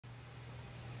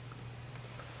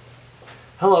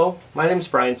Hello, my name is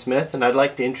Brian Smith and I'd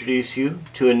like to introduce you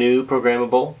to a new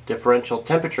programmable differential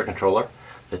temperature controller,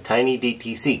 the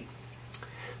TinyDTC.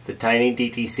 The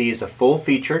TinyDTC is a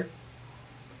full-featured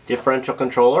differential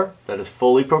controller that is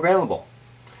fully programmable.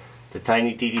 The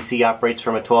TinyDTC operates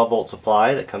from a 12-volt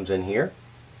supply that comes in here.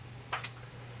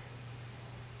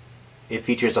 It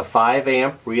features a 5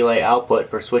 amp relay output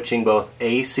for switching both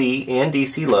AC and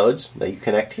DC loads that you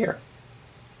connect here.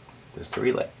 This is the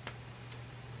relay.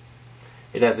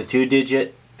 It has a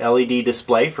 2-digit LED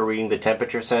display for reading the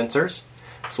temperature sensors,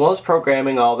 as well as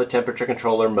programming all the temperature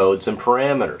controller modes and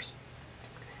parameters.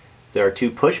 There are 2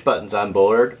 push buttons on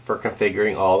board for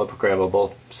configuring all the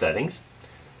programmable settings.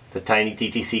 The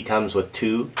TinyDTC comes with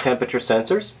 2 temperature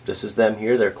sensors. This is them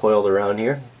here. They're coiled around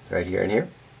here, right here and here.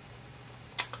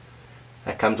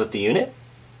 That comes with the unit.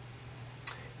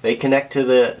 They connect to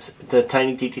the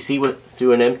TinyDTC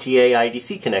through an MTA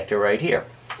IDC connector right here.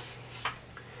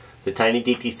 The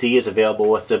TinyDTC is available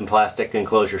with the plastic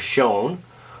enclosure shown,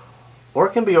 or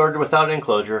it can be ordered without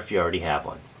enclosure if you already have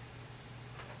one.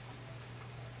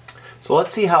 So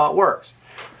let's see how it works.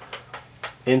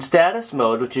 In status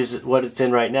mode, which is what it's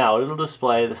in right now, it'll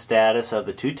display the status of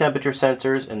the 2 temperature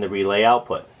sensors and the relay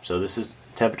output. So this is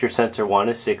temperature sensor 1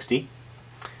 is 60,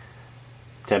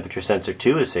 temperature sensor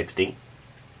 2 is 60,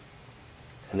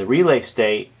 and the relay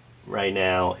state right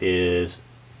now is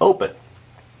open.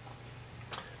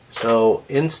 So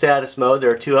in status mode,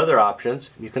 there are 2 other options.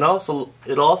 It'll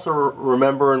also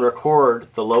remember and record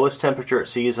the lowest temperature it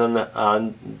sees on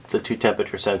the 2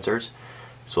 temperature sensors,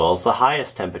 as well as the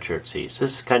highest temperature it sees.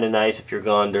 This is kind of nice if you're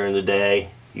gone during the day.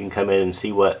 You can come in and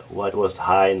see what was the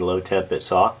high and low temp it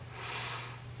saw.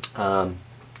 And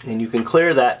you can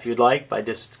clear that if you'd like by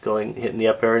just hitting the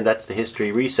up arrow, and that's the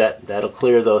history reset. That'll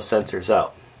clear those sensors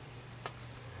out,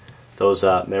 those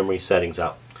memory settings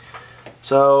out.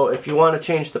 So if you want to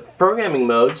change the programming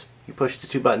modes, you push the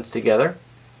 2 buttons together.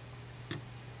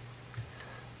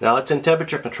 Now it's in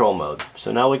temperature control mode.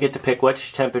 So now we get to pick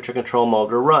which temperature control mode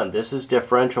to run. This is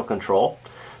differential control.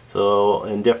 So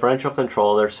in differential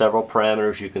control, there are several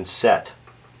parameters you can set.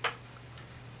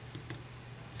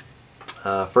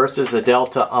 First is the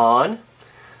delta on.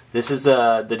 This is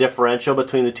the differential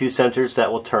between the 2 sensors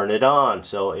that will turn it on.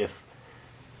 So if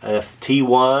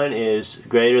T1 is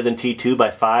greater than T2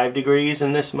 by 5 degrees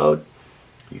in this mode,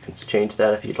 you can change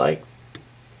that if you'd like,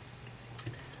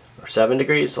 or 7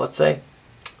 degrees, let's say,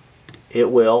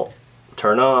 it will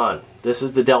turn on. This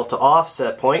is the delta off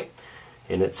set point,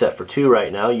 and it's set for 2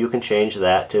 right now. You can change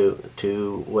that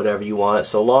to whatever you want,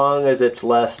 so long as it's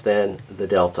less than the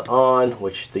delta on,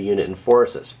 which the unit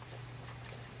enforces.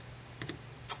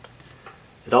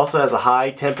 It also has a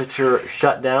high temperature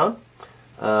shutdown.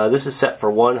 This is set for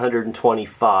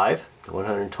 125.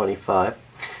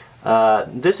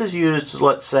 This is used,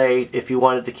 let's say, if you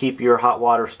wanted to keep your hot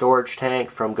water storage tank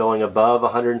from going above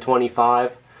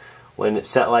 125. When it's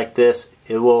set like this,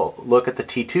 it will look at the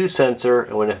T2 sensor,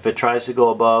 and if it tries to go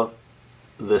above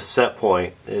this set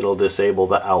point, it'll disable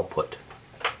the output.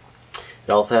 It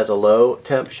also has a low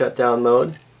temp shutdown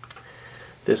mode.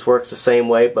 This works the same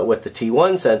way, but with the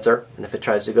T1 sensor, and if the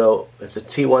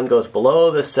T1 goes below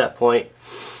this set point,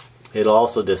 it'll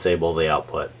also disable the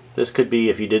output. This could be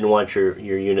if you didn't want your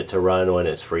unit to run when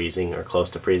it's freezing or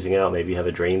close to freezing out. Maybe you have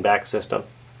a drain back system.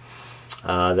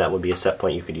 That would be a set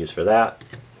point you could use for that.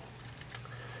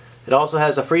 It also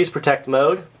has a freeze protect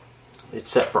mode. It's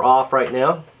set for off right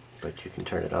now, but you can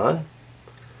turn it on.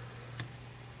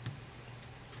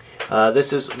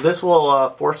 This will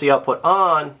force the output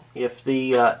on if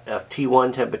the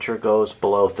T1 temperature goes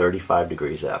below 35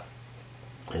 degrees F,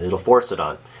 and it'll force it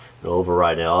on. It'll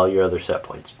override all your other set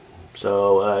points.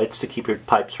 So it's to keep your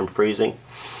pipes from freezing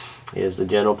is the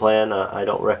general plan. I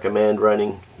don't recommend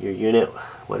running your unit,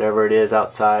 whatever it is,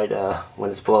 outside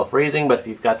when it's below freezing, but if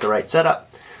you've got the right setup,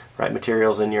 right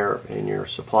materials in your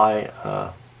supply,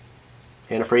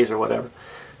 antifreeze or whatever,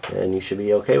 then you should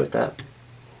be okay with that.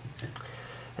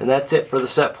 And that's it for the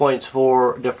set points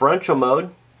for differential mode.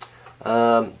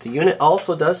 The unit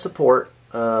also does support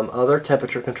other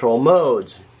temperature control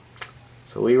modes.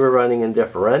 So we were running in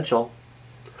differential,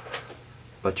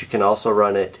 but you can also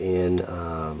run it in,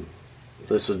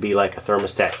 this would be like a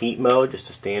thermostat heat mode, just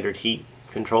a standard heat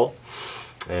control.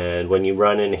 And when you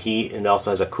run in heat, it also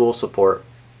has a cool support.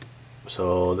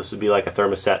 So this would be like a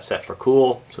thermostat set for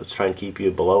cool, so it's trying to keep you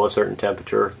below a certain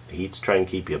temperature. The heat's trying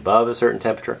to keep you above a certain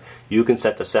temperature. You can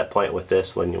set the set point with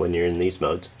this when you're in these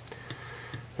modes.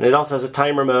 And it also has a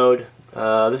timer mode.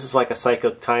 This is like a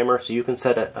cyclic timer, so you can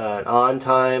set an on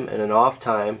time and an off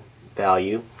time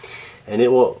value, and it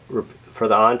will, for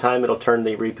the on time, it'll turn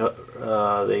the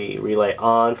relay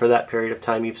on for that period of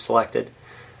time you've selected.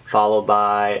 followed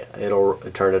by it'll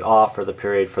turn it off for the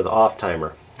period for the off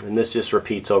timer. And this just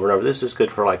repeats over and over. This is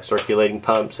good for like circulating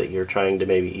pumps that you're trying to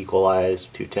maybe equalize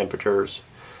two temperatures,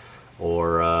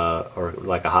 or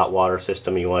like a hot water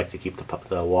system. You like to keep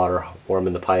the water warm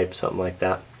in the pipe, something like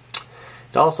that.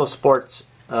 It also supports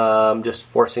just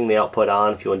forcing the output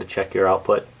on if you want to check your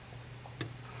output,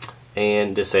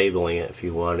 and disabling it if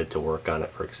you wanted to work on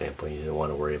it, for example. You didn't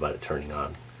want to worry about it turning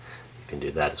on. You can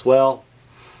do that as well.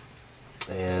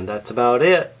 And that's about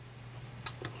it.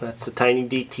 That's the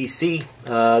TinyDTC.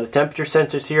 The temperature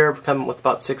sensors here come with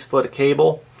about 6 foot of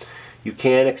cable. You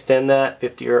can extend that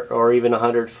 50 or even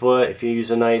 100 foot if you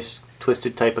use a nice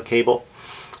twisted type of cable.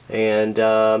 And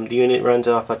the unit runs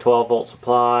off a 12 volt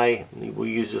supply.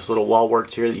 We use this little wall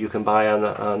works here that you can buy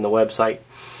on the website.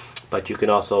 But you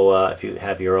can also, if you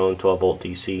have your own 12 volt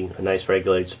DC, a nice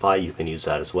regulated supply, you can use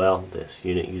that as well. This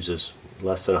unit uses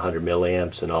less than 100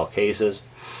 milliamps in all cases.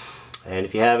 And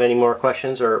if you have any more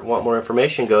questions or want more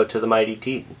information, go to the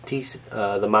MyDTC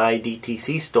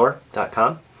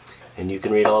store.com, and you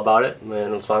can read all about it,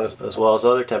 and as well as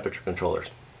other temperature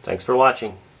controllers. Thanks for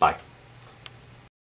watching. Bye.